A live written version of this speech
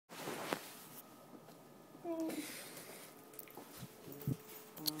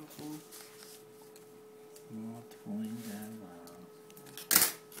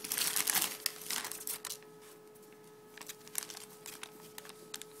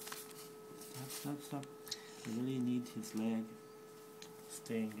Stop. You really need his leg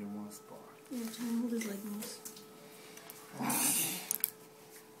staying in one spot. Yeah, try and hold his leg loose.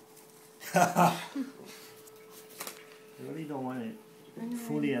 You really don't want to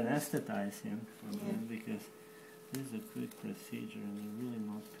fully anesthetize him because this is a quick procedure and it's really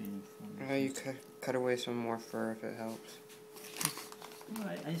not painful. You cut away some more fur if it helps. Well,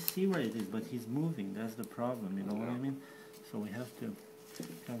 I see where it is, but he's moving. That's the problem, you know what I mean? So we have to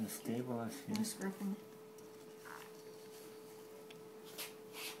kind of stabilize him. I'm scruffing.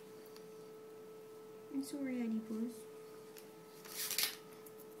 I'm sorry, Atticus.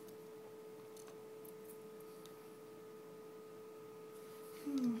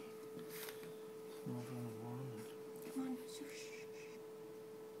 It's not gonna want it. Come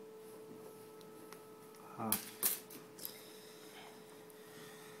on.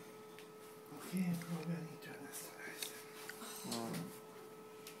 Okay, probably I need to anesthetize him.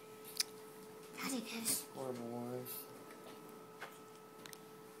 Atticus. Poor boy.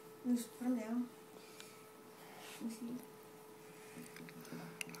 Just put him down. Let me see.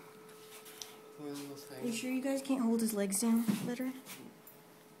 Are you sure you guys can't hold his legs down better?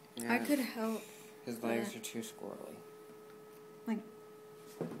 Yeah, I could help. his legs are too squirrely. Like.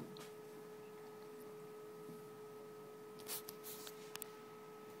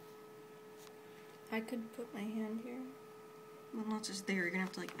 I could put my hand here. Well, not just there. You're gonna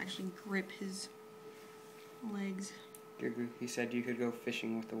have to like actually grip his legs. He said you could go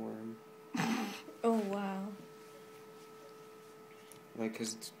fishing with the worm. Oh wow. Like,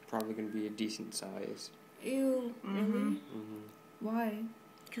 cause it's probably gonna be a decent size. Ew. Really? Why?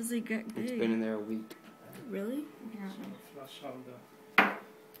 Because they get big. It's been in there a week. Really? Yeah. Flush out the...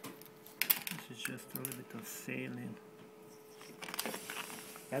 This is just a little bit of saline.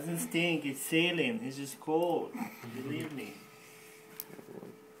 Doesn't stink, it's saline. It's just cold. Believe me.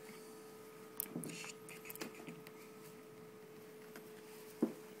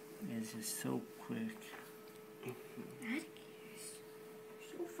 It's just so quick. Atticus,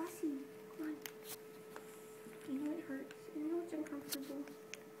 you're so fussy. Come on. You know it hurts. You know it's uncomfortable.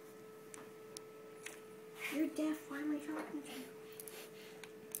 You're deaf. Why am I talking to you?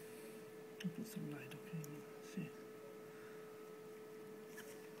 Put some light, okay? See.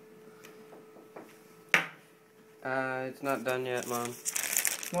 It's not done yet, Mom.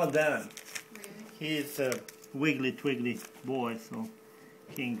 It's not done. Really? He's a wiggly twiggly boy, so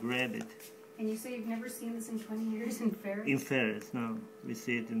he can grab it. And you say you've never seen this in 20 years in ferrets? In ferrets, no. We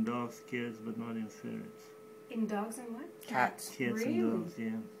see it in dogs, cats, but not in ferrets. In dogs and what? Cats. Cats Really? and dogs,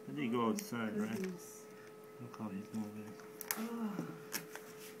 yeah. But they go outside, right? Goodness. Look how he's moving. Oh.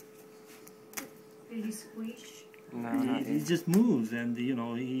 Did he squeeze? No, not He yet. just moves, and you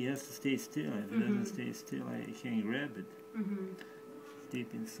know he has to stay still. If he doesn't stay still, I can't grab it. It's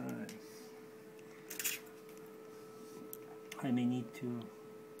deep inside. I may need to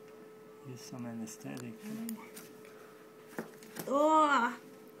use some anesthetic. Oh!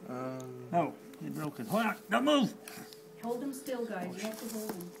 Oh, he broke it. Hold on, don't move! Hold him still, guys. You have to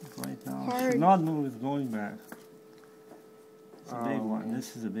hold him. Right now, Hard. should not move. It's going back. It's a big one.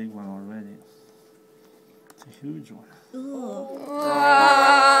 This is a big one already. It's a huge one.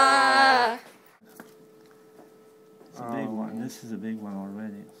 It's a big one. This is a big one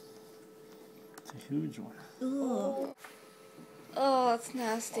already. It's a huge one. Oh, that's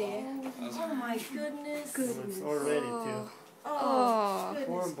nasty. Oh my goodness. So it's already too. Oh.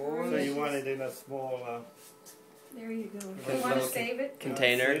 Poor boy. So you want it in a small... There you go. Just You want to little save it?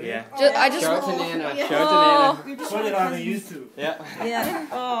 Container, yeah. I just Show it to Nana. Yeah. Show it to Nana. Put it on the YouTube. Yeah. Yeah.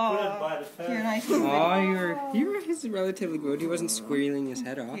 Put it by the fence. Here, nice. Oh, he's relatively good. He wasn't squealing his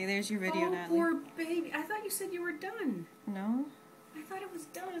head off. Okay, there's your video, Oh, Natalie. poor baby. I thought you said you were done. No? I thought it was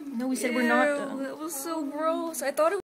done. No, we said we're not done. It was so gross. I thought it